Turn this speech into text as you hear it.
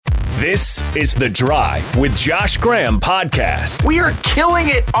This is The Drive with Josh Graham podcast. We are killing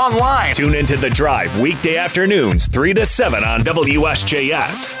it online. Tune into The Drive weekday afternoons, 3 to 7 on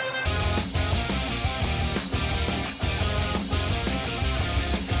WSJS.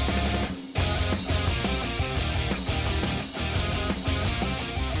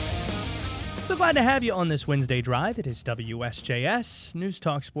 So glad to have you on this Wednesday drive. It is WSJS, News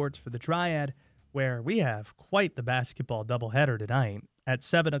Talk Sports for the Triad, where we have quite the basketball doubleheader tonight. At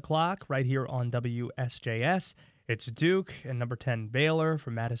 7 o'clock, right here on WSJS, it's Duke and number 10 Baylor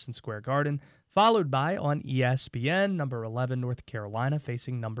from Madison Square Garden, followed by on ESPN, number 11 North Carolina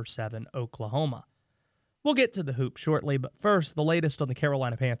facing number 7 Oklahoma. We'll get to the hoop shortly, but first, the latest on the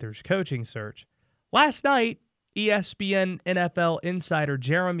Carolina Panthers coaching search. Last night, ESPN NFL insider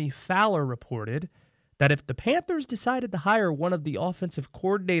Jeremy Fowler reported that if the Panthers decided to hire one of the offensive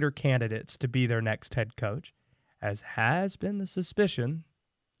coordinator candidates to be their next head coach, as has been the suspicion,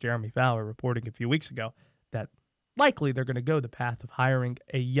 Jeremy Fowler reporting a few weeks ago, that likely they're going to go the path of hiring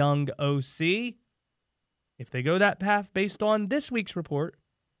a young OC. If they go that path based on this week's report,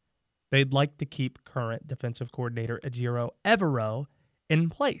 they'd like to keep current defensive coordinator Ejiro Evero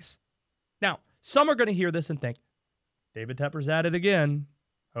in place. Now, some are going to hear this and think, David Tepper's at it again,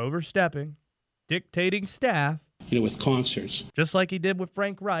 overstepping, dictating staff. With concerts. Just like he did with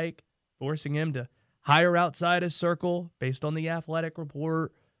Frank Reich, forcing him to hire outside his circle based on the athletic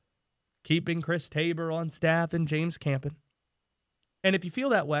report, keeping Chris Tabor on staff and James Campen. And if you feel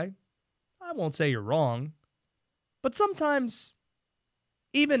that way, I won't say you're wrong, but sometimes,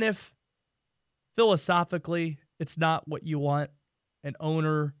 even if philosophically it's not what you want, an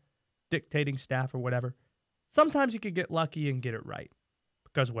owner dictating staff or whatever, sometimes you could get lucky and get it right.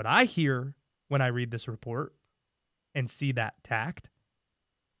 Because what I hear when I read this report and see that tact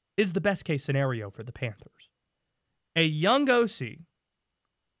is the best case scenario for the Panthers. A young OC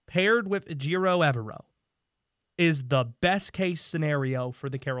paired with Ejiro Evero is the best case scenario for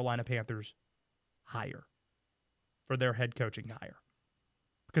the Carolina Panthers hire, for their head coaching hire.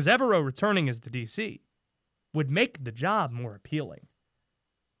 Because Evero returning as the DC would make the job more appealing.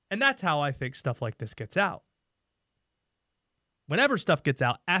 And that's how I think stuff like this gets out. Whenever stuff gets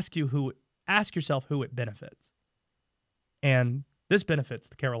out, ask yourself who it benefits. And this benefits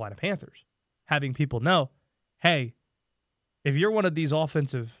the Carolina Panthers, having people know, hey, if you're one of these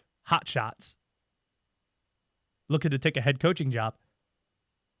offensive hotshots looking to take a head coaching job,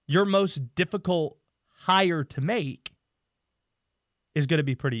 your most difficult hire to make is going to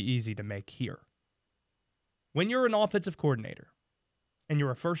be pretty easy to make here. When you're an offensive coordinator and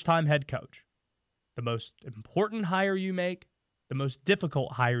you're a first-time head coach, the most important hire you make, the most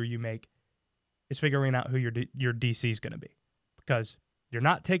difficult hire you make is figuring out who your DC is going to be. Because you're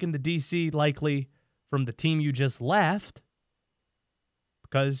not taking the DC likely from the team you just left,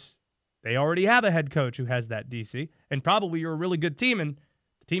 because they already have a head coach who has that DC, and probably you're a really good team, and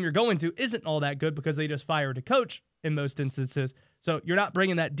the team you're going to isn't all that good because they just fired a coach in most instances. So you're not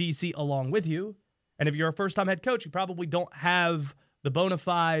bringing that DC along with you. And if you're a first-time head coach, you probably don't have the bona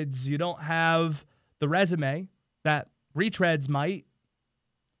fides, you don't have the resume that retreads might,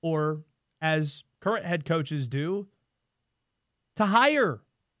 or as current head coaches do, to hire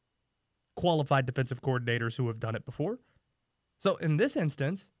qualified defensive coordinators who have done it before. So in this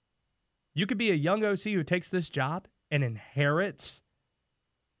instance, you could be a young OC who takes this job and inherits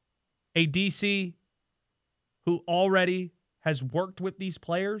a DC who already has worked with these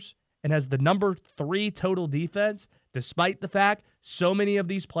players and has the number 3 total defense, despite the fact so many of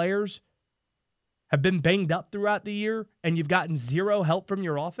these players have been banged up throughout the year and you've gotten zero help from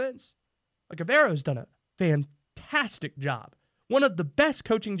your offense. Like, Avero's done a fantastic job. One of the best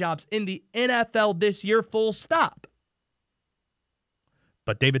coaching jobs in the NFL this year, full stop.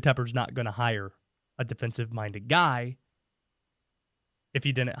 But David Tepper's not going to hire a defensive-minded guy if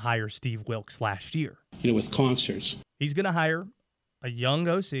he didn't hire Steve Wilkes last year. With concerts. He's going to hire a young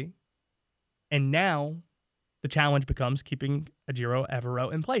OC, and now the challenge becomes keeping Ejiro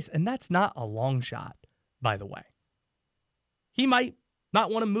Evero in place. And that's not a long shot, by the way. He might not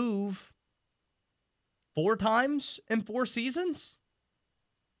want to move 4 times in 4 seasons.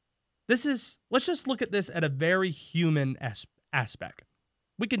 Let's just look at this at a very human aspect.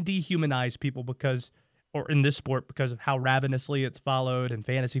 We can dehumanize people or in this sport, because of how ravenously it's followed in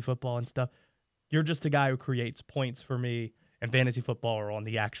fantasy football and stuff. You're just a guy who creates points for me in fantasy football or on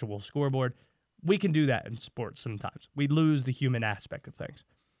the actual scoreboard. We can do that in sports sometimes. We lose the human aspect of things.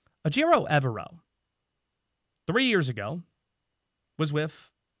 Ejiro Evero, 3 years ago, was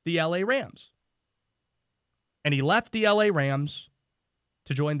with the LA Rams. And he left the LA Rams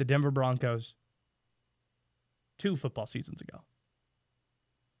to join the Denver Broncos 2 football seasons ago.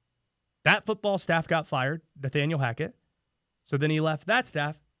 That football staff got fired, Nathaniel Hackett. So then he left that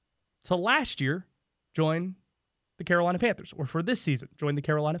staff to last year join the Carolina Panthers, or for this season, join the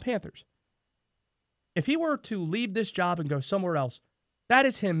Carolina Panthers. If he were to leave this job and go somewhere else, that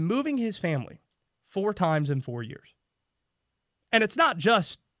is him moving his family 4 times in 4 years. And it's not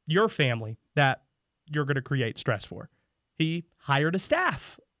just your family that you're going to create stress for. He hired a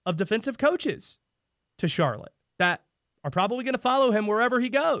staff of defensive coaches to Charlotte that are probably going to follow him wherever he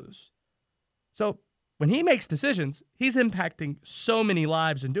goes. So when he makes decisions, he's impacting so many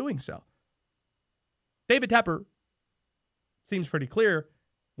lives in doing so. David Tepper seems pretty clear,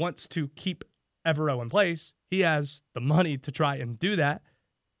 wants to keep Evero in place. He has the money to try and do that.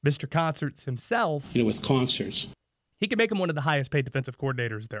 Mr. Concerts himself. With concerts. He can make him one of the highest paid defensive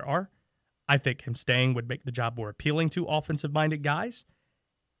coordinators there are. I think him staying would make the job more appealing to offensive-minded guys.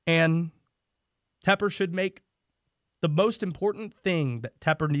 And Tepper should make the most important thing that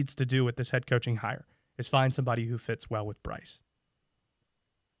Tepper needs to do with this head coaching hire is find somebody who fits well with Bryce.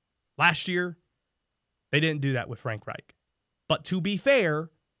 Last year, they didn't do that with Frank Reich. But to be fair,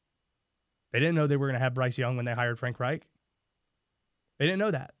 they didn't know they were going to have Bryce Young when they hired Frank Reich. They didn't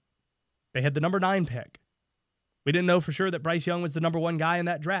know that. They had the number 9 pick. We didn't know for sure that Bryce Young was the number 1 guy in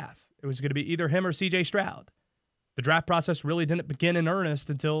that draft. It was going to be either him or C.J. Stroud. The draft process really didn't begin in earnest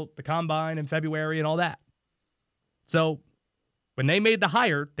until the combine in February and all that. So when they made the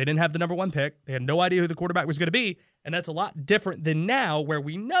hire, they didn't have the number 1 pick. They had no idea who the quarterback was going to be. And that's a lot different than now where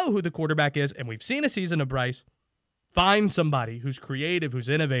we know who the quarterback is and we've seen a season of Bryce. Find somebody who's creative, who's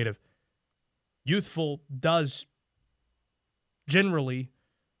innovative, youthful, does generally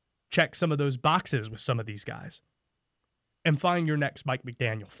check some of those boxes with some of these guys. And find your next Mike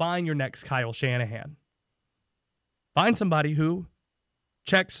McDaniel. Find your next Kyle Shanahan. Find somebody who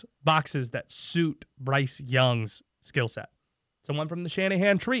checks boxes that suit Bryce Young's skill set. Someone from the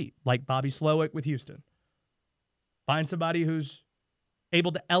Shanahan tree, like Bobby Slowick with Houston. Find somebody who's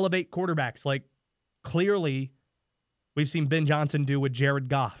able to elevate quarterbacks, like clearly we've seen Ben Johnson do with Jared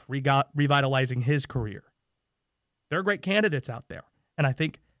Goff, revitalizing his career. There are great candidates out there. And I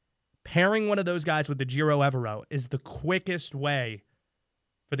think pairing one of those guys with the Giro Evero is the quickest way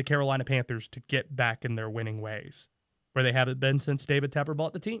for the Carolina Panthers to get back in their winning ways, where they haven't been since David Tepper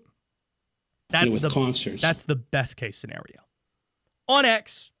bought the team. That's the best case scenario. On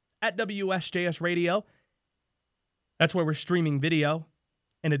X, at WSJS Radio, that's where we're streaming video,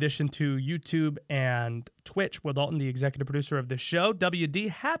 in addition to YouTube and Twitch. Will Dalton, the executive producer of this show. WD,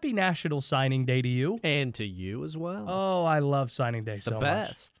 happy National Signing Day to you. And to you as well. Oh, I love Signing Day so much. It's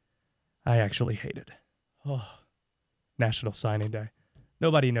the best. I actually hate it. Oh, National Signing Day.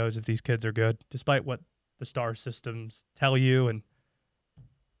 Nobody knows if these kids are good, despite what the star systems tell you. And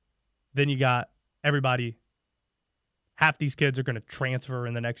then you got everybody. Half these kids are going to transfer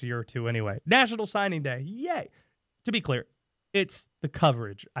in the next year or two anyway. National Signing Day. Yay. To be clear, it's the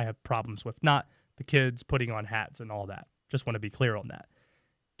coverage I have problems with, not the kids putting on hats and all that. Just want to be clear on that.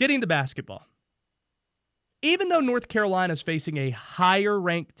 Getting to basketball. Even though North Carolina is facing a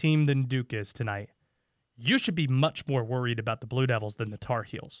higher-ranked team than Duke is tonight, you should be much more worried about the Blue Devils than the Tar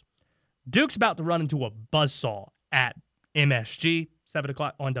Heels. Duke's about to run into a buzzsaw at MSG, 7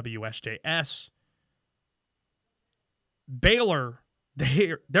 o'clock on WSJS. Baylor,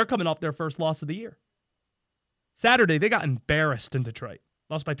 they're coming off their first loss of the year. Saturday, they got embarrassed in Detroit.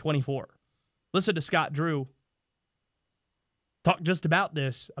 Lost by 24. Listen to Scott Drew talk just about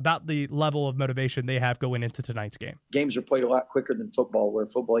this, about the level of motivation they have going into tonight's game. Games are played a lot quicker than football, where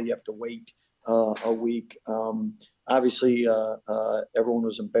football you have to wait a week. Obviously, everyone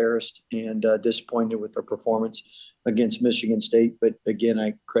was embarrassed and disappointed with their performance against Michigan State. But again,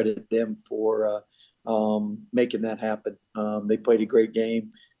 I credit them for making that happen. They played a great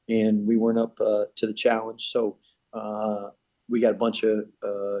game, and we weren't up to the challenge. So we got a bunch of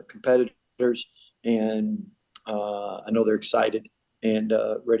competitors, and I know they're excited and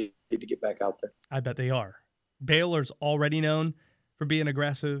ready to get back out there. I bet they are. Baylor's already known for being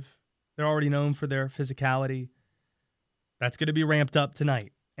aggressive. They're already known for their physicality. That's going to be ramped up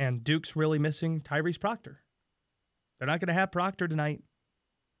tonight. And Duke's really missing Tyrese Proctor. They're not going to have Proctor tonight.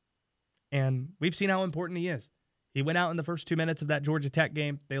 And we've seen how important he is. He went out in the first 2 minutes of that Georgia Tech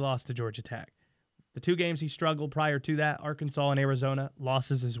game. They lost to Georgia Tech. The 2 games he struggled prior to that, Arkansas and Arizona,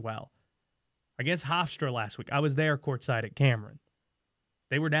 losses as well. Against Hofstra last week, I was there courtside at Cameron.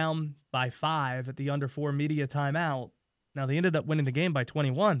 They were down by 5 at the under 4 media timeout. Now, they ended up winning the game by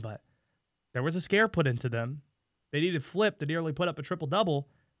 21, but there was a scare put into them. They needed Flip to nearly put up a triple-double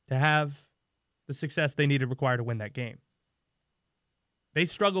to have the success they needed required to win that game. They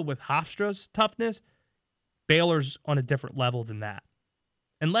struggled with Hofstra's toughness. Baylor's on a different level than that.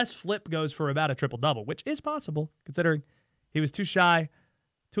 Unless Flip goes for about a triple-double, which is possible, considering he was 2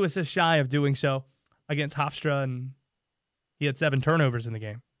 assists shy of doing so against Hofstra, and he had 7 turnovers in the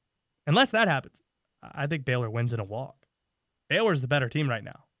game. Unless that happens, I think Baylor wins in a walk. Baylor's the better team right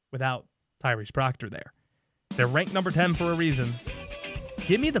now without Tyrese Proctor there. They're ranked number 10 for a reason.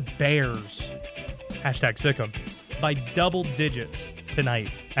 Give me the Bears, #Sick'em, by double digits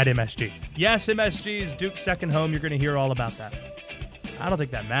tonight at MSG. Yes, MSG is Duke's second home. You're going to hear all about that. I don't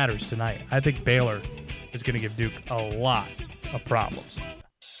think that matters tonight. I think Baylor is going to give Duke a lot of problems.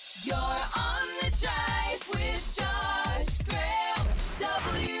 You're on the drive with Josh Graham,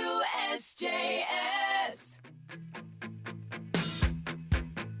 WSJS.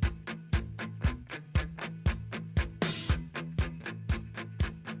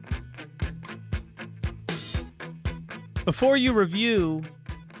 Before you review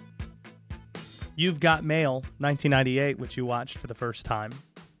You've Got Mail, 1998, which you watched for the first time,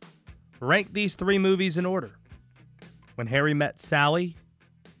 rank these 3 movies in order. When Harry Met Sally,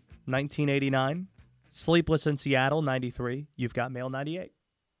 1989. Sleepless in Seattle, 93. You've Got Mail, 98.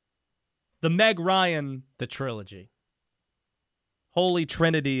 The Meg Ryan, The trilogy. holy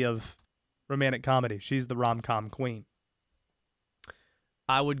trinity of romantic comedy. She's the rom-com queen.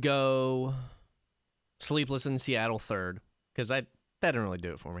 I would go Sleepless in Seattle third, because that didn't really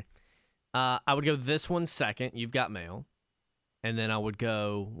do it for me. I would go this one second, You've Got Mail, and then I would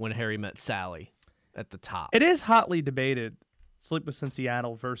go When Harry Met Sally at the top. It is hotly debated, Sleepless in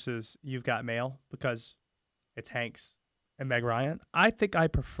Seattle versus You've Got Mail, because it's Hanks and Meg Ryan. I think I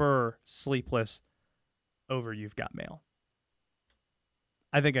prefer Sleepless over You've Got Mail.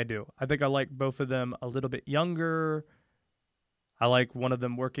 I think I do. I think I like both of them a little bit younger. I like one of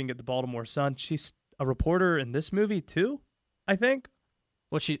them working at the Baltimore Sun. She's a reporter in this movie too, I think.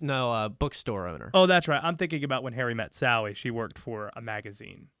 Well, bookstore owner. Oh, that's right. I'm thinking about When Harry Met Sally. She worked for a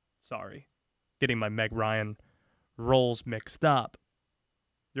magazine. Sorry. Getting my Meg Ryan roles mixed up.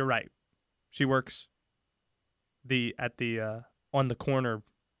 You're right. She works at the on the corner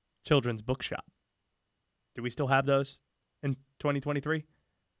children's bookshop. Do we still have those in 2023?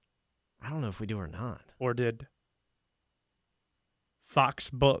 I don't know if we do or not. Or did Fox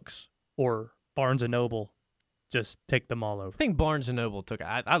Books or Barnes & Noble just take them all over? I think Barnes & Noble took it.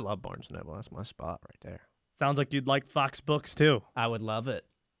 I love Barnes & Noble. That's my spot right there. Sounds like you'd like Fox Books too. I would love it.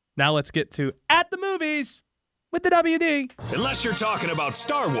 Now let's get to At the Movies with the WD. Unless you're talking about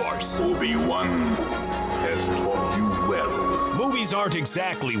Star Wars. Obi-Wan has taught you well. Movies aren't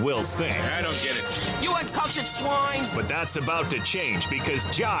exactly Will's thing. I don't get it. You uncultured swine! But that's about to change because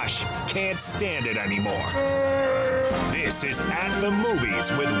Josh can't stand it anymore. This is At the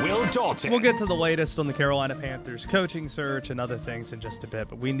Movies with Will Dalton. We'll get to the latest on the Carolina Panthers coaching search and other things in just a bit,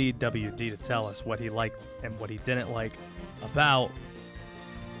 but we need WD to tell us what he liked and what he didn't like about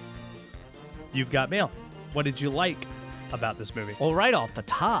You've Got Mail. What did you like about this movie? Well, right off the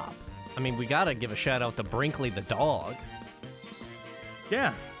top, I mean, we got to give a shout out to Brinkley the dog.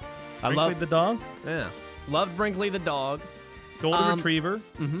 Yeah. I Brinkley love the dog. Yeah. Loved Brinkley the dog. Golden Retriever.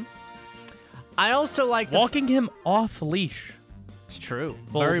 Mm-hmm. I also like walking him off leash. It's true.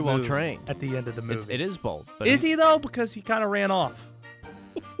 Bold Very well move trained. at the end of the movie. It is bold. But Is he though? Because he kind of ran off.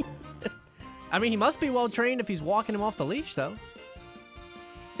 I mean, he must be well trained if he's walking him off the leash, though.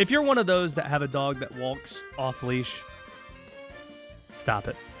 If you're one of those that have a dog that walks off leash, stop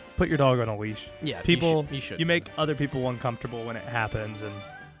it. Put your dog on a leash. Yeah, people. you should. You make other people uncomfortable when it happens, and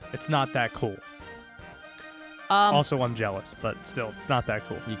it's not that cool. Also, I'm jealous, but still, it's not that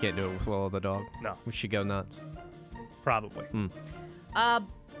cool. You can't do it with Willow the dog. No, we should go nuts. Probably.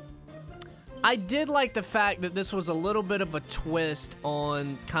 I did like the fact that this was a little bit of a twist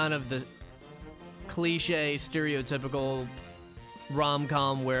on kind of the cliche, stereotypical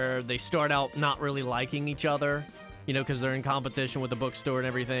rom-com where they start out not really liking each other, you know, because they're in competition with the bookstore and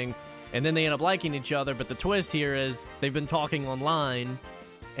everything, and then they end up liking each other. But the twist here is they've been talking online,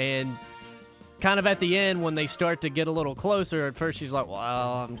 and kind of at the end when they start to get a little closer, at first she's like,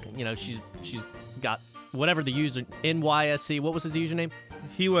 well, she's got whatever the user, NYSC, what was his username?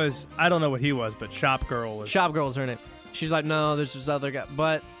 He was, I don't know what he was, but Shop Girl was. Shop Girl's her name. She's like, no, there's this other guy.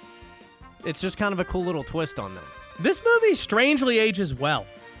 But it's just kind of a cool little twist on that. This movie strangely ages well.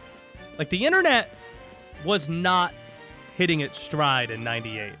 Like, the internet was not hitting its stride in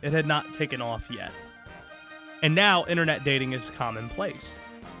 98. It had not taken off yet. And now internet dating is commonplace.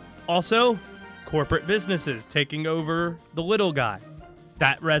 Also, corporate businesses taking over the little guy.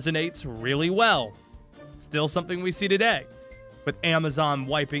 That resonates really well. Still something we see today, with Amazon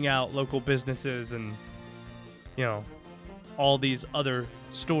wiping out local businesses and, you know, all these other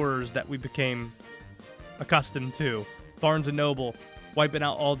stores that we became accustomed to. Barnes & Noble wiping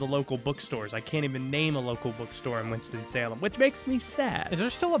out all the local bookstores. I can't even name a local bookstore in Winston-Salem, which makes me sad. Is there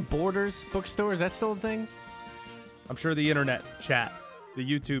still a Borders bookstore? Is that still a thing? I'm sure the internet chat, the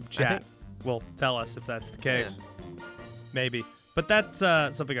YouTube chat will tell us if that's the case. Yeah. Maybe. But that's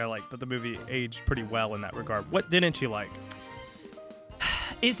something I like, that the movie aged pretty well in that regard. What didn't you like?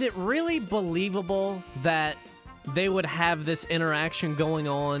 Is it really believable that they would have this interaction going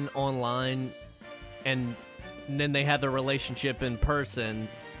on online and then they had the relationship in person,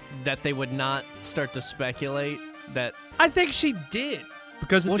 that they would not start to speculate that... I think she did.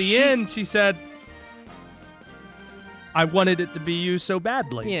 Because at the end, she said, I wanted it to be you so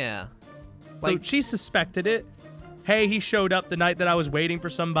badly. Yeah. So she suspected it. Hey, he showed up the night that I was waiting for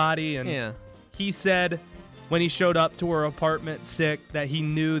somebody, and he said when he showed up to her apartment sick that he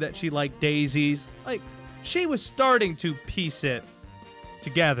knew that she liked daisies. Like, she was starting to piece it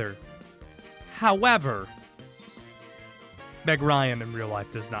together. However, Meg Ryan in real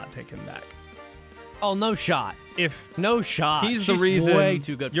life does not take him back. Oh, no shot. No shot. He's the reason way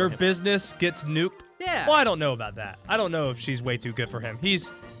too good for your him. business gets nuked. Yeah. Well, I don't know about that. I don't know if she's way too good for him. He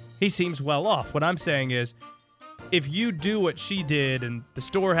seems well off. What I'm saying is, if you do what she did and the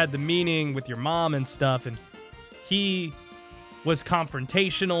store had the meeting with your mom and stuff, and he was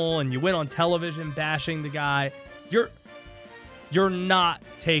confrontational and you went on television bashing the guy, you're not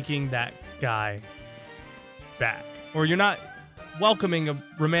taking that guy back. Or you're not welcoming a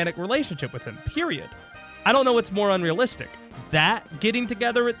romantic relationship with him, period. I don't know what's more unrealistic. That getting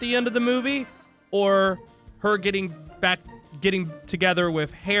together at the end of the movie, or her getting together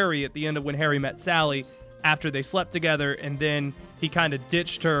with Harry at the end of When Harry Met Sally after they slept together, and then he kind of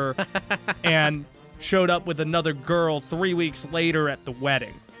ditched her and showed up with another girl 3 weeks later at the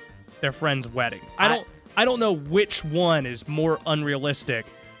wedding, their friend's wedding. I don't know which one is more unrealistic,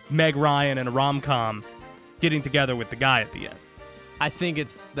 Meg Ryan in a rom-com getting together with the guy at the end. I think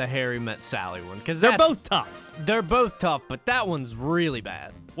it's the Harry Met Sally one, because they're both tough. They're both tough, but that one's really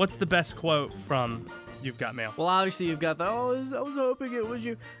bad. What's the best quote from You've Got Mail? Well, obviously you've got I was hoping it was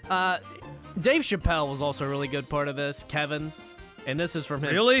you. Dave Chappelle was also a really good part of this, Kevin, and this is from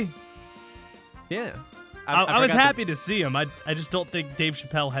him. Really? Yeah. I was happy to see him. I just don't think Dave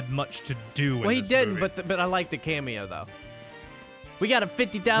Chappelle had much to do with it. Well, he didn't, but I like the cameo, though. We got a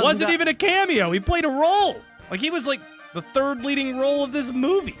 $50,000... Wasn't even a cameo. He played a role. Like, he was like the third leading role of this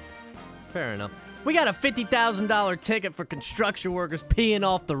movie. Fair enough. We got a $50,000 ticket for construction workers peeing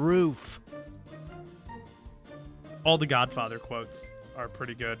off the roof. All the Godfather quotes are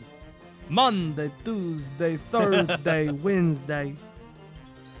pretty good. Monday, Tuesday, Thursday, Wednesday.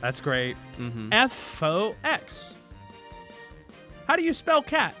 That's great. Mm-hmm. F-O-X. How do you spell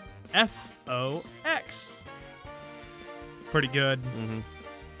cat? F-O-X. Pretty good.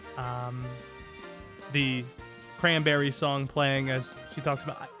 Mm-hmm. The Cranberry song playing as she talks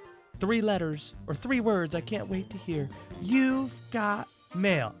about 3 letters or 3 words I can't wait to hear. You've got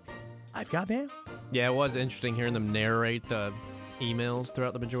mail. I've got mail. Yeah, it was interesting hearing them narrate the emails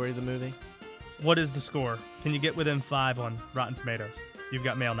throughout the majority of the movie. What is the score? Can you get within 5 on Rotten Tomatoes? You've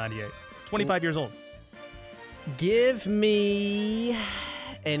Got Mail 98. 25 years old. Give me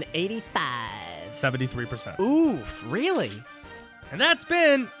an 85. 73%. Oof, really? And that's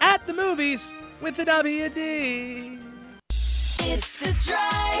been At the Movies with the WD. It's The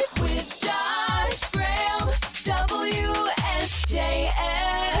Drive with Josh Graham, WSJS.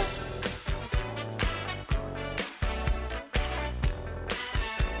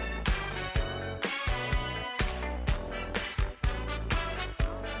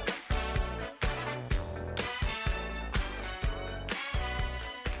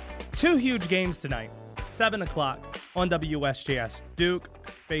 Two huge games tonight. 7 o'clock on WSJS. Duke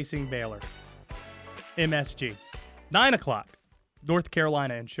facing Baylor. MSG. 9 o'clock. North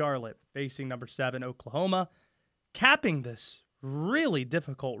Carolina and Charlotte facing number 7 Oklahoma. Capping this really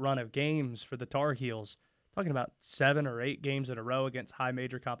difficult run of games for the Tar Heels. Talking about 7 or 8 games in a row against high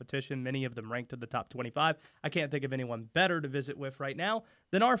major competition, many of them ranked in the top 25. I can't think of anyone better to visit with right now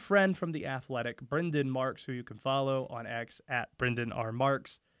than our friend from The Athletic, Brendan Marks, who you can follow on X at Brendan R.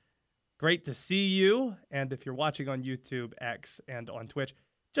 Marks. Great to see you. And if you're watching on YouTube, X, and on Twitch,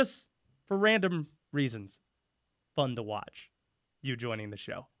 just for random reasons, fun to watch you joining the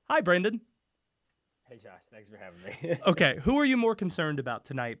show. Hi, Brendan. Hey, Josh. Thanks for having me. Okay, who are you more concerned about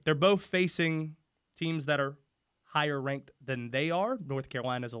tonight? They're both facing teams that are higher ranked than they are. North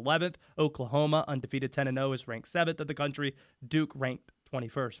Carolina's 11th. Oklahoma, undefeated 10-0, is ranked 7th in the country. Duke ranked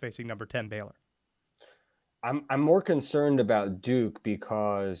 21st, facing number 10 Baylor. I'm more concerned about Duke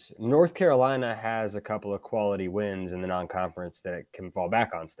because North Carolina has a couple of quality wins in the non-conference that it can fall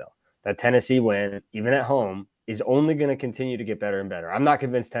back on still. That Tennessee win, even at home, is only going to continue to get better and better. I'm not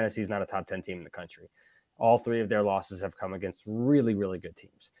convinced Tennessee's not a top 10 team in the country. All three of their losses have come against really, really good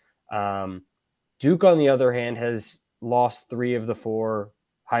teams. Duke, on the other hand, has lost 3 of the 4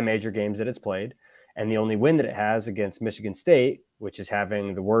 high major games that it's played. And the only win that it has against Michigan State, which is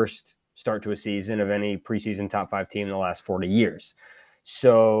having the worst start to a season of any preseason top 5 team in the last 40 years.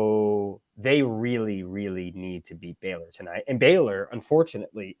 So they really, really need to beat Baylor tonight. And Baylor,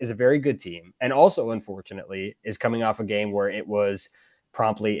 unfortunately, is a very good team. And also, unfortunately, is coming off a game where it was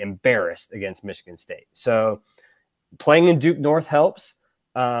promptly embarrassed against Michigan State. So playing in Duke North helps.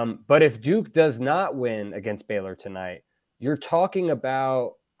 But if Duke does not win against Baylor tonight, you're talking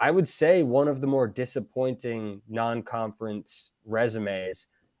about, I would say, one of the more disappointing non-conference resumes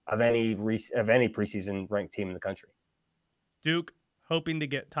of any preseason ranked team in the country. Duke hoping to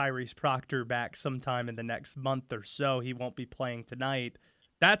get Tyrese Proctor back sometime in the next month or so. He won't be playing tonight.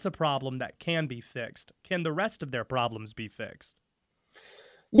 That's a problem that can be fixed. Can the rest of their problems be fixed?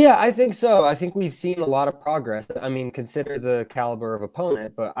 Yeah, I think so. I think we've seen a lot of progress. I mean, consider the caliber of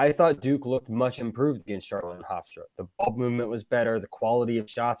opponent, but I thought Duke looked much improved against Charlotte and Hofstra. The ball movement was better. The quality of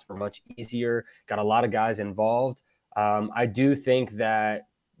shots were much easier. Got a lot of guys involved. I do think that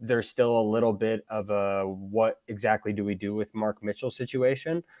there's still a little bit of a what exactly do we do with Mark Mitchell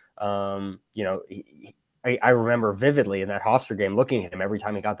situation. I remember vividly in that Hofstra game looking at him every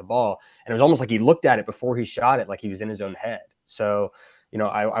time he got the ball, and it was almost like he looked at it before he shot it, like he was in his own head. So,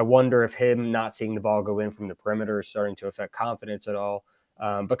 I wonder if him not seeing the ball go in from the perimeter is starting to affect confidence at all.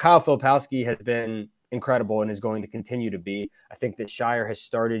 But Kyle Filipowski has been incredible and is going to continue to be. I think that Shire has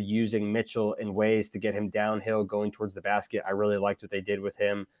started using Mitchell in ways to get him downhill going towards the basket. I really liked what they did with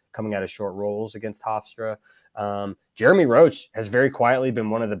him coming out of short rolls against Hofstra. Jeremy Roach has very quietly been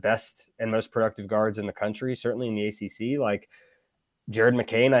one of the best and most productive guards in the country, certainly in the ACC. Like Jared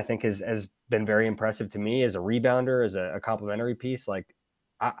McCain, I think has been very impressive to me as a rebounder, as a complimentary piece. Like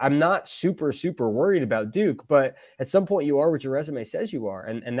I'm not super, super worried about Duke, but at some point you are what your resume says you are.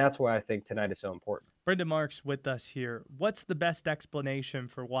 And that's why I think tonight is so important. Brendan Marks with us here. What's the best explanation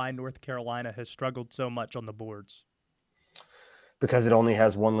for why North Carolina has struggled so much on the boards? Because it only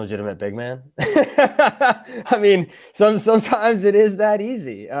has one legitimate big man. I mean, sometimes it is that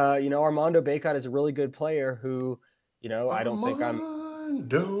easy. Armando Bacot is a really good player who, I don't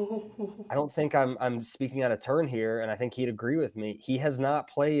think I'm speaking out of turn here, and I think he'd agree with me. He has not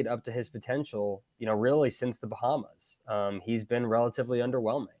played up to his potential, really since the Bahamas. He's been relatively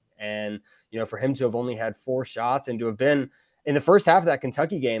underwhelming. And, for him to have only had 4 shots and to have been in the first half of that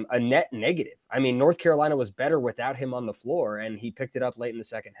Kentucky game, a net negative. I mean, North Carolina was better without him on the floor, and he picked it up late in the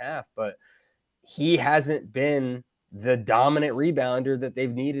second half, but he hasn't been the dominant rebounder that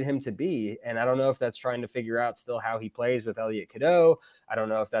they've needed him to be. And I don't know if that's trying to figure out still how he plays with Elliot Cadeau. I don't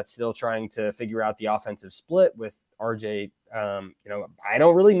know if that's still trying to figure out the offensive split with RJ. I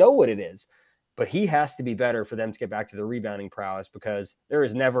don't really know what it is, but he has to be better for them to get back to the rebounding prowess, because there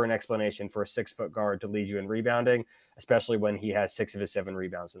is never an explanation for a 6-foot guard to lead you in rebounding, especially when he has 6 of his 7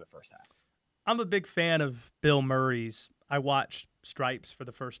 rebounds in the first half. I'm a big fan of Bill Murray's. I watched Stripes for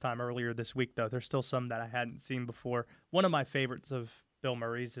the first time earlier this week, though. There's still some that I hadn't seen before. One of my favorites of Bill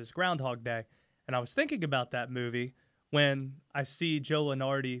Murray's is Groundhog Day. And I was thinking about that movie when I see Joe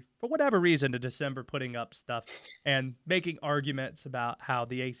Lunardi, for whatever reason, in December putting up stuff and making arguments about how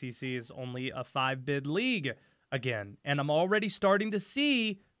the ACC is only a 5-bid league again. And I'm already starting to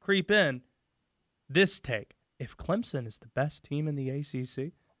see creep in this take. If Clemson is the best team in the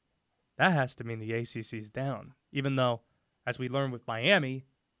ACC, that has to mean the ACC is down. Even though, as we learned with Miami,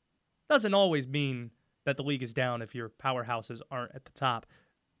 doesn't always mean that the league is down if your powerhouses aren't at the top.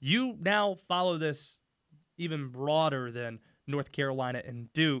 You now follow this even broader than North Carolina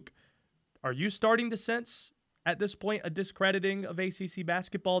and Duke. Are you starting to sense, at this point, a discrediting of ACC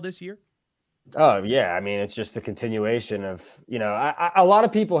basketball this year? Oh, yeah. I mean, it's just a continuation of, a lot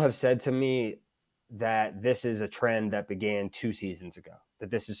of people have said to me that this is a trend that began 2 seasons ago,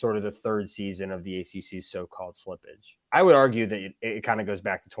 that this is sort of the 3rd season of the ACC's so-called slippage. I would argue that it kind of goes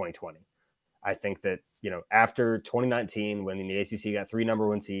back to 2020. I think that, after 2019, when the ACC got 3 number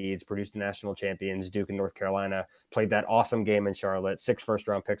 1 seeds, produced the national champions, Duke and North Carolina, played that awesome game in Charlotte, 6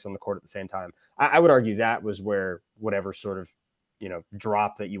 first-round picks on the court at the same time. I would argue that was where whatever sort of,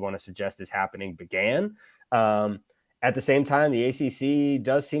 drop that you want to suggest is happening began. At the same time, the ACC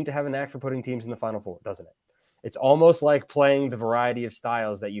does seem to have a knack for putting teams in the Final Four, doesn't it? It's almost like playing the variety of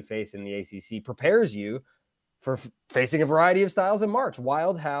styles that you face in the ACC prepares you for facing a variety of styles in March.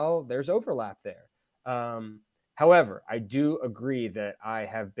 Wild how there's overlap there. However, I do agree that I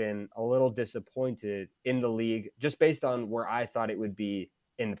have been a little disappointed in the league just based on where I thought it would be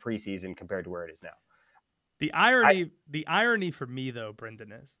in the preseason compared to where it is now. The irony for me, though,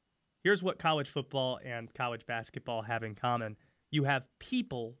 Brendan, is here's what college football and college basketball have in common. You have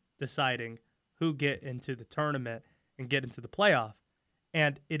people deciding who get into the tournament and get into the playoff.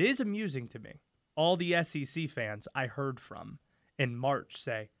 And it is amusing to me. All the SEC fans I heard from in March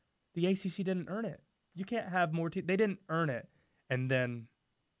say, the ACC didn't earn it. You can't have more teams. They didn't earn it. And then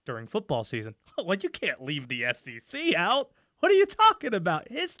during football season, well, you can't leave the SEC out. What are you talking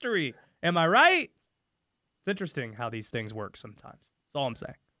about? History. Am I right? It's interesting how these things work sometimes. That's all I'm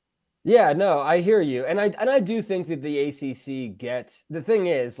saying. Yeah, no, I hear you. And I do think that the ACC gets, the thing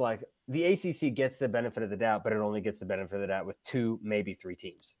is, like, the ACC gets the benefit of the doubt, but it only gets the benefit of the doubt with 2, maybe 3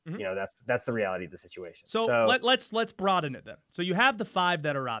 teams. Mm-hmm. You know, that's the reality of the situation. So let's broaden it then. So you have the 5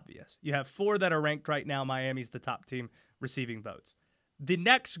 that are obvious. You have 4 that are ranked right now. Miami's the top team receiving votes. The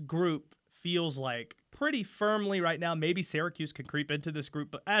next group feels like pretty firmly right now, maybe Syracuse can creep into this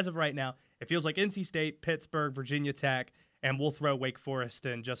group, but as of right now, it feels like NC State, Pittsburgh, Virginia Tech, and we'll throw Wake Forest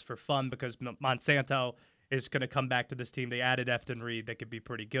in just for fun because Monsanto is going to come back to this team. They added Efton Reed. They could be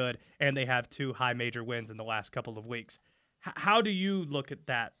pretty good, and they have 2 high major wins in the last couple of weeks. How do you look at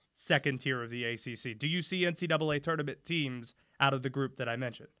that second tier of the ACC? Do you see NCAA tournament teams out of the group that I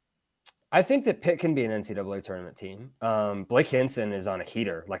mentioned? I think that Pitt can be an NCAA tournament team. Blake Hinson is on a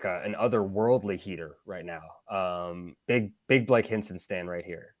heater, like an otherworldly heater right now. Big Blake Hinson stand right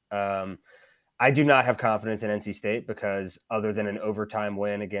here. I do not have confidence in NC State because other than an overtime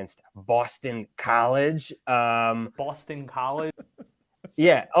win against Boston College. Boston College?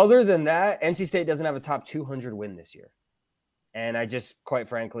 Yeah, other than that, NC State doesn't have a top 200 win this year. And I just, quite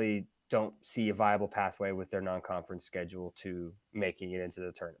frankly, don't see a viable pathway with their non-conference schedule to making it into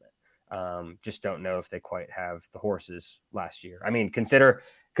the tournament. Just don't know if they quite have the horses last year. I mean, consider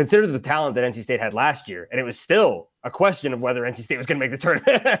the talent that NC State had last year, and it was still a question of whether NC State was going to make the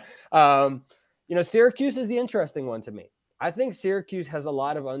tournament. Syracuse is the interesting one to me. I think Syracuse has a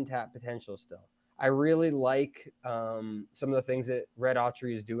lot of untapped potential still. I really like some of the things that Red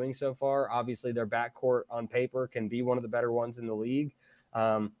Autry is doing so far. Obviously, their backcourt on paper can be one of the better ones in the league.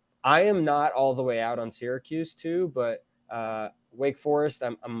 I am not all the way out on Syracuse too, but Wake Forest,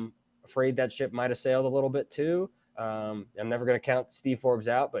 I'm afraid that ship might have sailed a little bit too. I'm never going to count Steve Forbes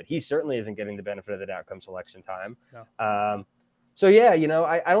out, but he certainly isn't getting the benefit of the doubt come selection time. No. So, yeah,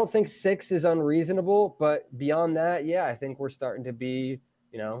 I don't think 6 is unreasonable, but beyond that, yeah, I think we're starting to be,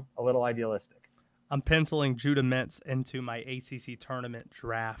 a little idealistic. I'm penciling Judah Mintz into my ACC tournament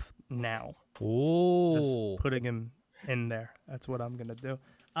draft now. Ooh. Just putting him in there. That's what I'm going to do.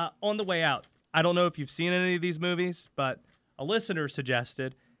 On the way out, I don't know if you've seen any of these movies, but a listener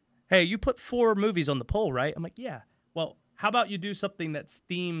suggested, hey, you put 4 movies on the poll, right? I'm like, yeah. Well, how about you do something that's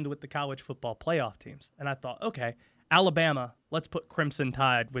themed with the college football playoff teams? And I thought, okay, Alabama, let's put Crimson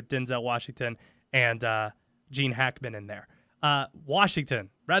Tide with Denzel Washington and Gene Hackman in there. Washington,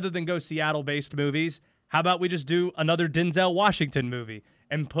 rather than go Seattle-based movies, how about we just do another Denzel Washington movie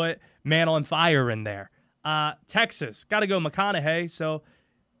and put Man on Fire in there? Texas, got to go McConaughey, so,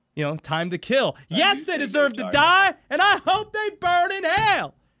 Time to Kill. Yes, they deserve to die, and I hope they burn in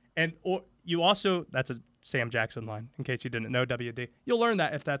hell. And you also, that's a Sam Jackson line, in case you didn't know, WD. You'll learn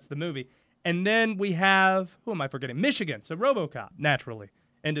that if that's the movie. And then we have, who am I forgetting? Michigan. So RoboCop, naturally,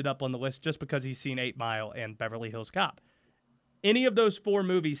 ended up on the list just because he's seen 8 Mile and Beverly Hills Cop. Any of those 4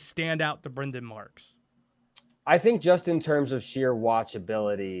 movies stand out to Brendan Marks? I think just in terms of sheer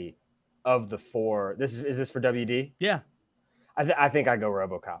watchability of the 4, is this for WD? Yeah. I think I go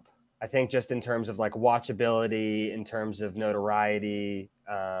RoboCop. I think just in terms of like watchability, in terms of notoriety.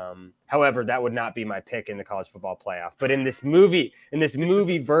 However, that would not be my pick in the college football playoff. But in this movie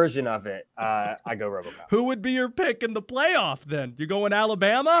version of it, I go RoboCop. Who would be your pick in the playoff then? You going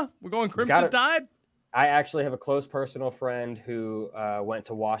Alabama? We're going Crimson Tide? I actually have a close personal friend who went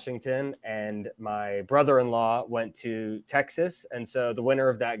to Washington, and my brother-in-law went to Texas. And so the winner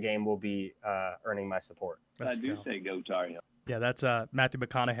of that game will be earning my support. I do say go Tar Heels. Yeah, that's Matthew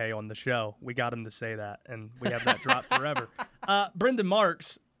McConaughey on the show. We got him to say that, and we have that drop forever. Brendan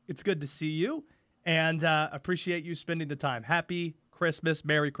Marks, it's good to see you, and appreciate you spending the time. Happy Christmas,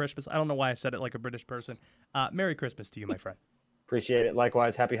 Merry Christmas. I don't know why I said it like a British person. Merry Christmas to you, my friend. Appreciate it.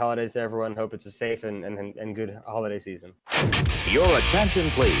 Likewise, happy holidays to everyone. Hope it's a safe and good holiday season. Your attention,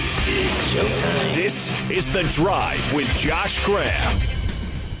 please. It's showtime. This is The Drive with Josh Graham.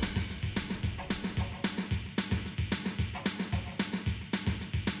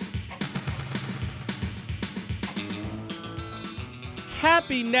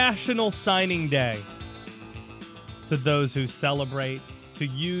 Happy National Signing Day to those who celebrate, to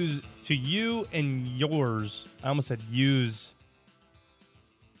you and yours. I almost said use.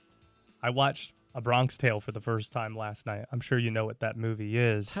 I watched A Bronx Tale for the first time last night. I'm sure you know what that movie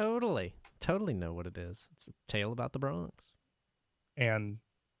is. Totally know what it is. It's a tale about the Bronx. And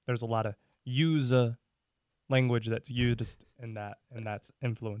there's a lot of use language that's used in that, and that's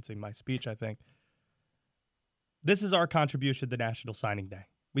influencing my speech, I think. This is our contribution to National Signing Day.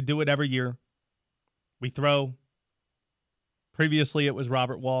 We do it every year. We throw. Previously, it was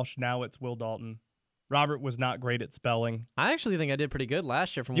Robert Walsh. Now it's Will Dalton. Robert was not great at spelling. I actually think I did pretty good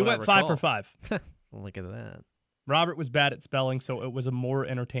last year from You what I went recall. 5 for 5. Look at that. Robert was bad at spelling, so it was a more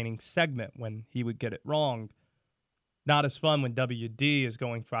entertaining segment when he would get it wrong. Not as fun when WD is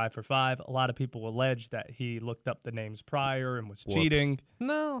going 5 for 5. A lot of people allege that he looked up the names prior and was cheating.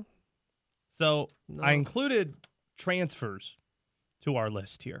 No. So I included transfers to our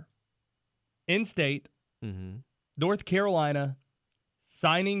list here. In-state, North Carolina,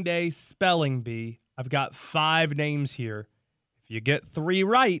 signing day spelling bee. I've got 5 names here. If you get 3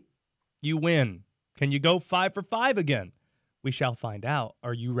 right, you win. Can you go 5 for 5 again? We shall find out.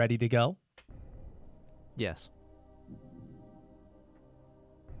 Are you ready to go? Yes.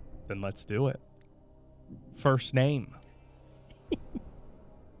 Then let's do it. First name.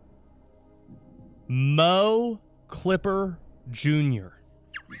 Mo Clipper Jr.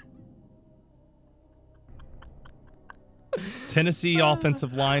 Tennessee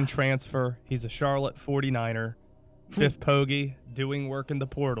offensive line transfer. He's a Charlotte 49er. Fifth Pogey, doing work in the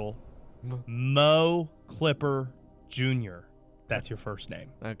portal. Mo Clipper Jr. That's your first name.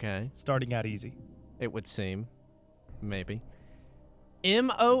 Okay. Starting out easy. It would seem. Maybe.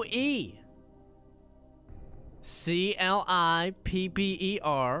 M-O-E. C-L-I-P-P-E-R.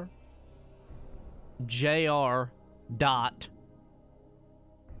 J-R. Dot.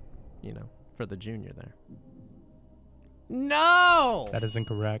 You know, for the junior there. No! That is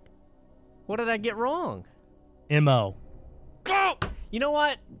incorrect. What did I get wrong? M-O. Go! You know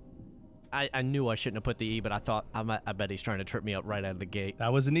what? I knew I shouldn't have put the E, but I thought, I bet he's trying to trip me up right out of the gate.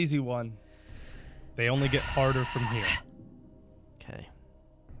 That was an easy one. They only get harder from here. Okay.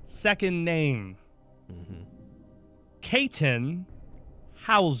 Second name. Katon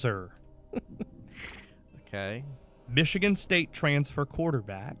Hauser. Okay. Michigan State transfer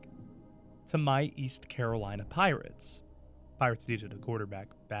quarterback to my East Carolina Pirates. Pirates needed a quarterback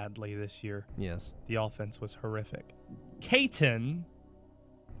badly this year. Yes. The offense was horrific. Katon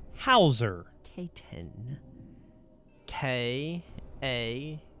Hauser. Katon. K-A-T-O-N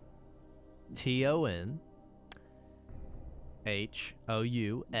H-O-U-S-E-R.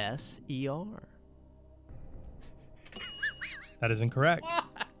 That is incorrect. What?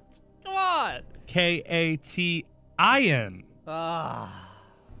 Come on. K-A-T-I-N Ah.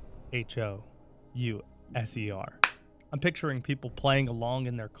 H-O-U-S-E-R. I'm picturing people playing along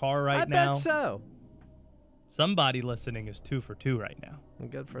in their car right now. I bet so. Somebody listening is 2 for 2 right now.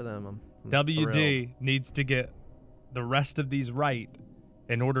 Good for them. I'm WD thrilled. needs to get the rest of these right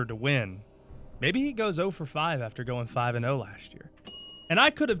in order to win. Maybe he goes 0 for 5 after going 5-0 last year. And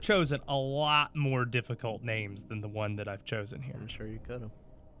I could have chosen a lot more difficult names than the one that I've chosen here. I'm sure you could have.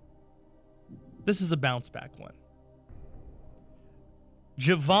 This is a bounce back one.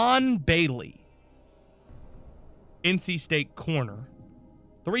 Javon Bailey, NC State corner,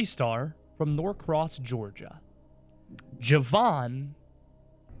 3-star from Norcross, Georgia. Javon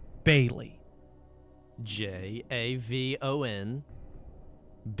Bailey. J-A-V-O-N-B-A-I-L-E-Y.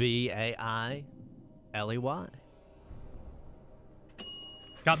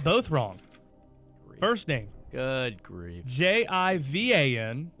 Got both wrong. First name. Good grief.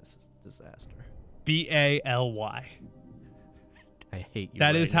 J-I-V-A-N. This is a disaster. B-A-L-Y. I hate you.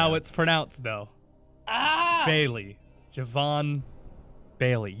 That right is how now. it's pronounced, though. Ah! Bailey. Javon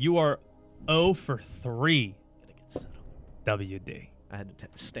Bailey. You are 0 for 3. Gotta get settled. WD. I had to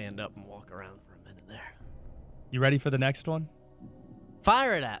stand up and walk around for a minute there. You ready for the next one?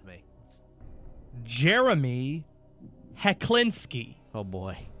 Fire it at me. Jeremy Heklinski. Oh,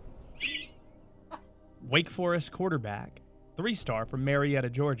 boy. Wake Forest quarterback. 3-star from Marietta,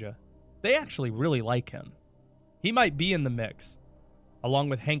 Georgia. They actually really like him. He might be in the mix, along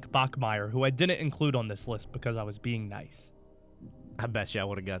with Hank Bachmeier, who I didn't include on this list because I was being nice. I bet you I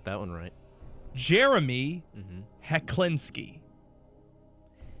would have got that one right. Jeremy Heklinski.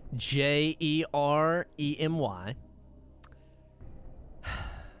 J-E-R-E-M-Y.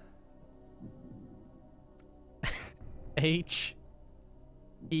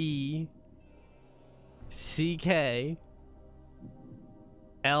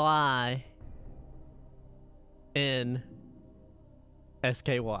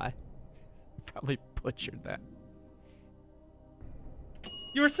 Probably butchered that.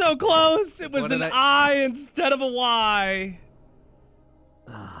 You were so close. It was What an did I instead of a Y.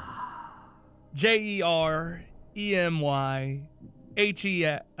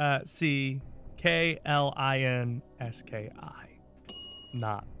 JeremyHecklinski.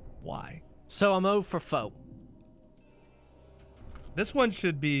 Not Y. So I'm 0 for 4. This one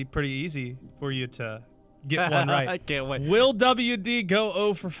should be pretty easy for you to get one right. I can't wait. Will WD go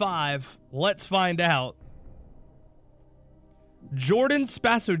 0 for 5? Let's find out. Jordan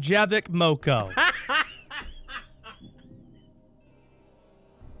Spasojevic-Moko.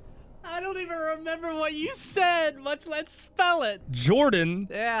 I don't even remember what you said, much less spell it. Jordan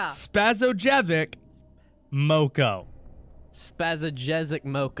Spasojevic-Moko.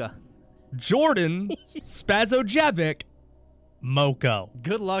 Spasojevic-Moko. Jordan Spasojevic-Moko.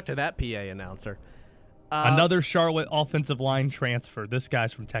 Good luck to that PA announcer. Another Charlotte offensive line transfer. This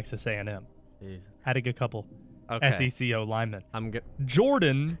guy's from Texas A&M. Jeez. Had to get a couple Okay. SECO linemen. I'm good.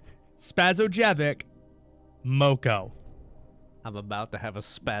 Jordan Spasojevic-Moko. I'm about to have a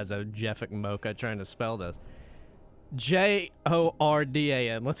Spasojevic-Moko trying to spell this.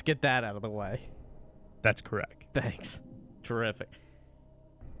 Jordan. Let's get that out of the way. That's correct. Thanks. Terrific.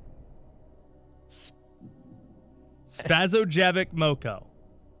 Spasojevic-Moko.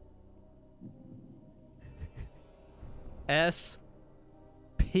 S-P-A-Z-O.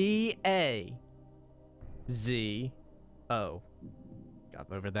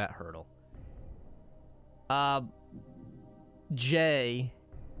 Got over that hurdle.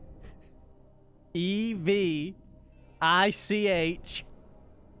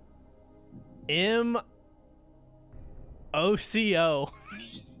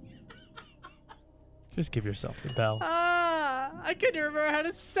 Just give yourself the bell. I couldn't remember how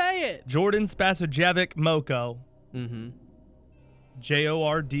to say it. Jordan Spasojevic-Moko. Mm-hmm.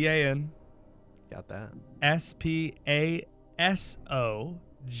 Jordan Got that.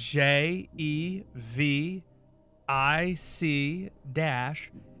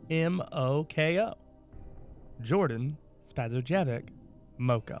 Spasojevic-Moko. Jordan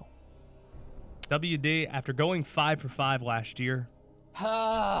Spasojevic-Moko. WD, after going 5 for 5 last year,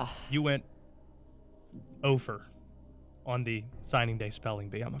 you went over on the signing day spelling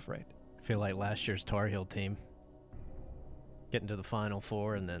bee, I'm afraid. I feel like last year's Tar Heel team. Getting to the Final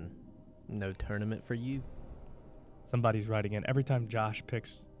Four and then no tournament for you. Somebody's writing in. Every time Josh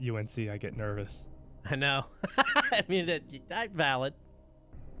picks UNC, I get nervous. I know. I mean, that's valid.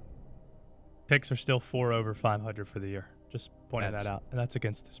 Picks are still 4 over 500 for the year. Just pointing that out. And that's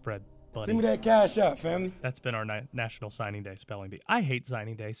against the spread, buddy. Send me that cash out, family. That's been our National Signing Day spelling bee. I hate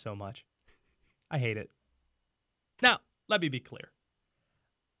signing day so much. I hate it. Now, let me be clear.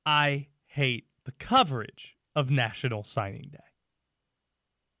 I hate the coverage of National Signing Day.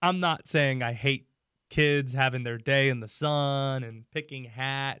 I'm not saying I hate kids having their day in the sun and picking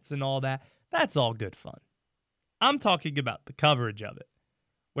hats and all that. That's all good fun. I'm talking about the coverage of it,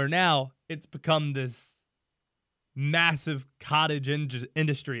 where now it's become this massive cottage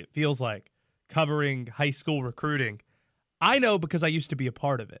industry, it feels like, covering high school recruiting. I know because I used to be a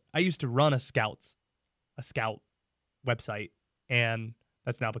part of it. I used to run a scout website, and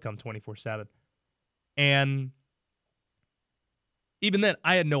that's now become 24/7. And even then,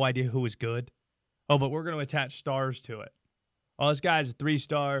 I had no idea who was good. Oh, but we're going to attach stars to it. Oh, this guy's a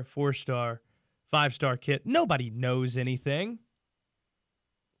 3-star, 4-star, 5-star kid. Nobody knows anything.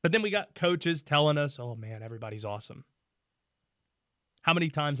 But then we got coaches telling us, oh, man, everybody's awesome. How many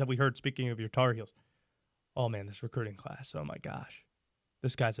times have we heard, speaking of your Tar Heels, oh, man, this recruiting class, oh, my gosh,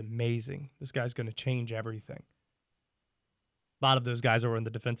 this guy's amazing. This guy's going to change everything. A lot of those guys are on the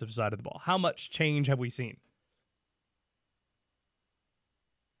defensive side of the ball. How much change have we seen?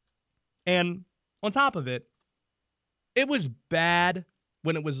 And on top of it, it was bad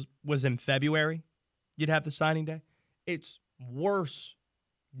when it was in February. You'd have the signing day. It's worse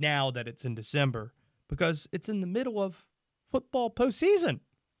now that it's in December because it's in the middle of football postseason.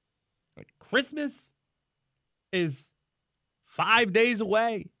 Like Christmas is 5 days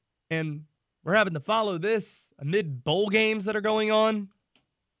away, and we're having to follow this amid bowl games that are going on.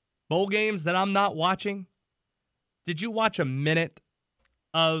 Bowl games that I'm not watching. Did you watch a minute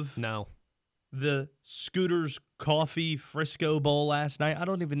of the Scooters Coffee Frisco Bowl last night? I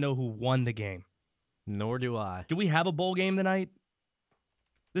don't even know who won the game. Nor do I. Do we have a bowl game tonight?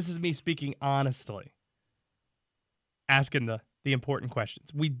 This is me speaking honestly. Asking the important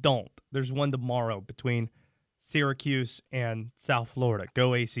questions. We don't. There's one tomorrow between Syracuse and South Florida.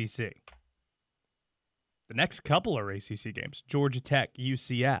 Go ACC. The next couple are ACC games. Georgia Tech,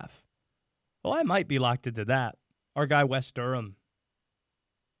 UCF. Well, I might be locked into that. Our guy Wes Durham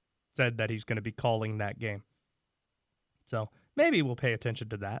said that he's going to be calling that game. So maybe we'll pay attention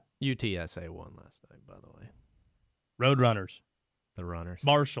to that. UTSA won last night, by the way. Roadrunners. The runners.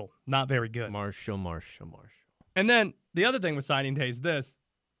 Marshall, not very good. Marshall. And then the other thing with signing day is this.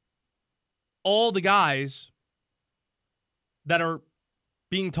 All the guys that are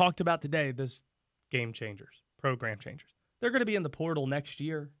being talked about today, this game changers, program changers, they're going to be in the portal next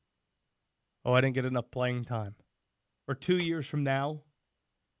year. Oh, I didn't get enough playing time. Or 2 years from now.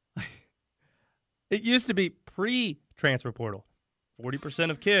 It used to be pre-transfer portal.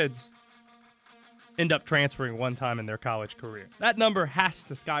 40% of kids end up transferring one time in their college career. That number has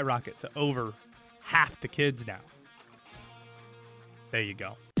to skyrocket to over half the kids now. There you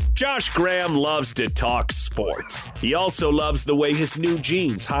go. Josh Graham loves to talk sports. He also loves the way his new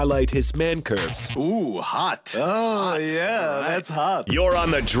jeans highlight his man curves. Ooh, hot. Oh, yeah, that's hot. You're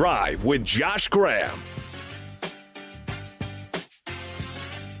on The Drive with Josh Graham.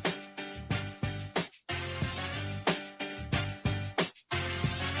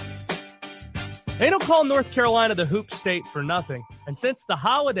 They don't call North Carolina the hoop state for nothing. And since the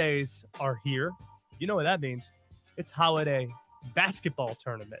holidays are here, you know what that means. It's holiday basketball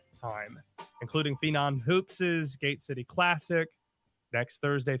tournament time, including Phenom Hoops' Gate City Classic next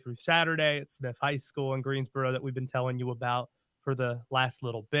Thursday through Saturday at Smith High School in Greensboro that we've been telling you about for the last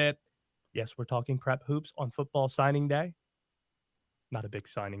little bit. Yes, we're talking prep hoops on football signing day. Not a big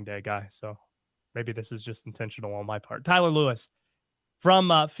signing day guy, so maybe this is just intentional on my part. Tyler Lewis from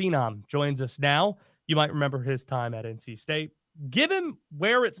Phenom joins us now. You might remember his time at NC State. Given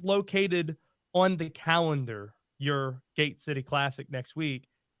where it's located on the calendar, your Gate City Classic next week,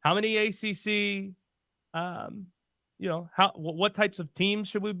 how many ACC, what types of teams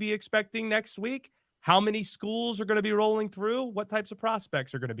should we be expecting next week? How many schools are going to be rolling through? What types of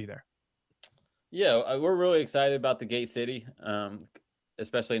prospects are going to be there? Yeah, we're really excited about the Gate City,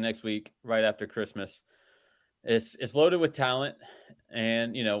 especially next week, right after Christmas. It's loaded with talent.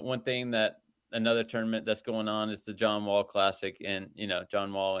 And, one thing another tournament that's going on is the John Wall Classic and,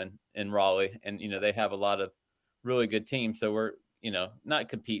 John Wall and Raleigh. And, they have a lot of really good teams. So we're, not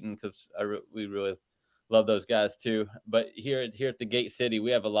competing because we really love those guys too. But here at the Gate City,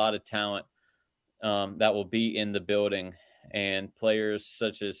 we have a lot of talent that will be in the building, and players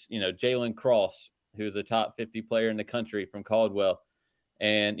such as, Jalen Cross, who's a top 50 player in the country from Caldwell.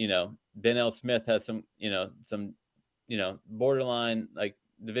 And, Ben L. Smith has some borderline like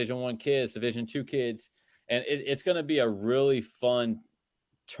Division I kids, Division II kids. And it's going to be a really fun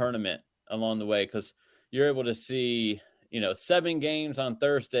tournament along the way, because you're able to see, 7 games on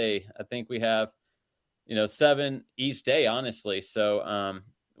Thursday. I think we have, 7 each day, honestly. So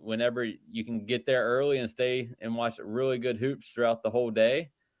whenever you can get there early and stay and watch really good hoops throughout the whole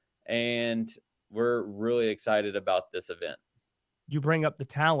day. And we're really excited about this event. You bring up the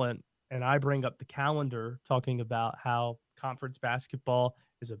talent, and I bring up the calendar, talking about how conference basketball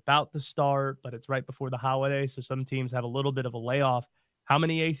is about to start, but it's right before the holidays, so some teams have a little bit of a layoff. How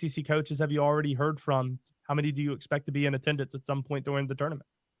many ACC coaches have you already heard from? How many do you expect to be in attendance at some point during the tournament?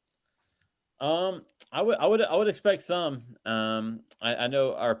 I would expect some. I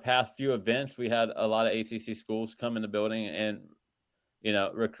know our past few events, we had a lot of ACC schools come in the building and,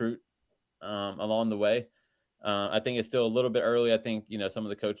 recruit along the way. I think it's still a little bit early. I think, some of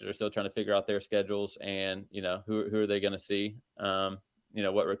the coaches are still trying to figure out their schedules and, who are they going to see,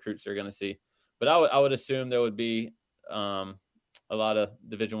 what recruits they're going to see. But I would assume there would be a lot of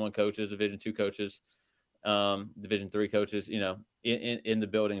Division I coaches, Division II coaches, Division III coaches, in the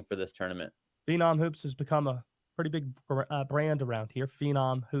building for this tournament. Phenom Hoops has become a pretty big brand around here.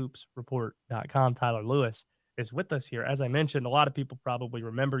 PhenomHoopsReport.com. Tyler Lewis is with us here. As I mentioned, a lot of people probably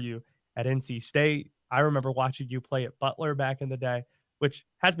remember you at NC State. I remember watching you play at Butler back in the day, which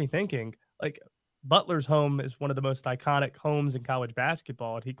has me thinking, like, Butler's home is one of the most iconic homes in college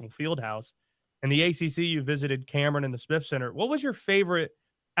basketball at Hinkle Fieldhouse. And the ACC, you visited Cameron and the Smith Center. What was your favorite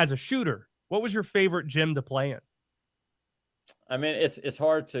as a shooter? What was your favorite gym to play in? I mean, it's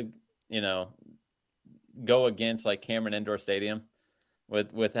hard to, go against like Cameron Indoor Stadium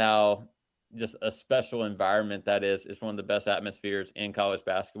with how just a special environment that is. It's one of the best atmospheres in college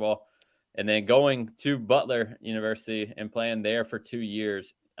basketball. And then going to Butler University and playing there for 2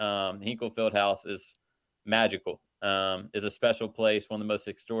 years, Hinkle Fieldhouse is magical. Is a special place, one of the most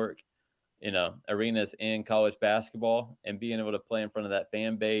historic, arenas in college basketball, and being able to play in front of that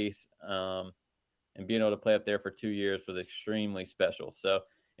fan base and being able to play up there for 2 years was extremely special. So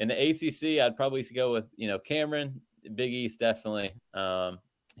in the ACC, I'd probably go with, Cameron. Big East, definitely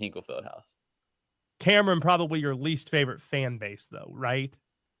Hinkle Fieldhouse. Cameron, probably your least favorite fan base, though, right?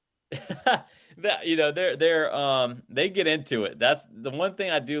 They get into it. That's the one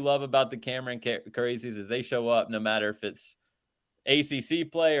thing I do love about the Cameron Crazies is they show up no matter if it's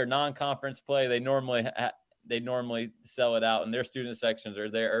ACC play or non-conference play. They normally they normally sell it out, and their student sections are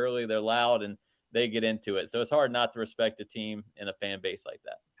there early. They're loud, and they get into it. So it's hard not to respect a team and a fan base like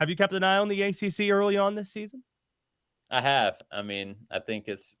that. Have you kept an eye on the ACC early on this season? I have. I mean, I think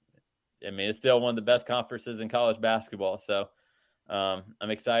it's still one of the best conferences in college basketball. So I'm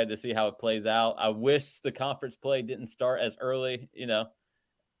excited to see how it plays out. I wish the conference play didn't start as early.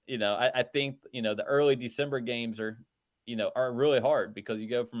 I think, the early December games are really hard because you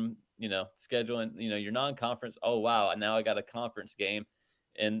go from, scheduling, your non-conference. Oh, wow. And now I got a conference game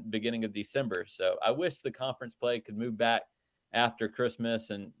in beginning of December. So I wish the conference play could move back after Christmas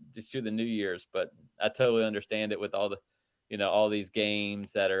and just to the New Year's, but I totally understand it with all the, all these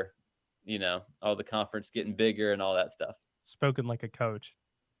games that are, all the conference getting bigger and all that stuff. Spoken like a coach,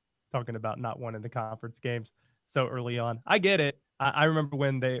 talking about not wanting the conference games so early on. I get it. I remember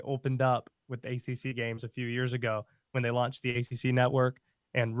when they opened up with the ACC games a few years ago when they launched the ACC network,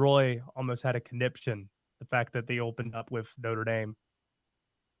 and Roy almost had a conniption, the fact that they opened up with Notre Dame.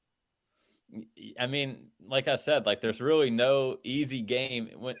 I mean, like I said, there's really no easy game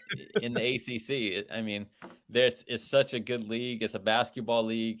in the ACC. I mean, it's such a good league. It's a basketball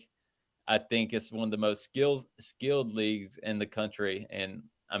league. I think it's one of the most skilled leagues in the country. And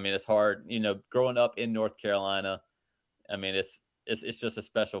I mean, it's hard, growing up in North Carolina. I mean, it's just a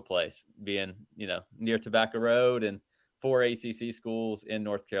special place being, near Tobacco Road, and 4 ACC schools in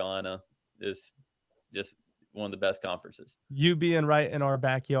North Carolina is just one of the best conferences. You being right in our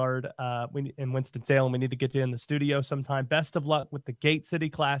backyard, in Winston-Salem, we need to get you in the studio sometime. Best of luck with the Gate City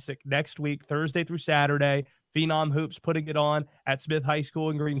Classic next week, Thursday through Saturday. Phenom Hoops putting it on at Smith High School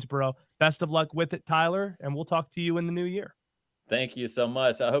in Greensboro. Best of luck with it, Tyler, and we'll talk to you in the new year. Thank you so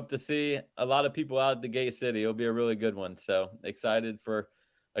much. I hope to see a lot of people out at the Gate City. It'll be a really good one. So excited for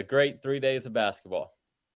a great 3 days of basketball.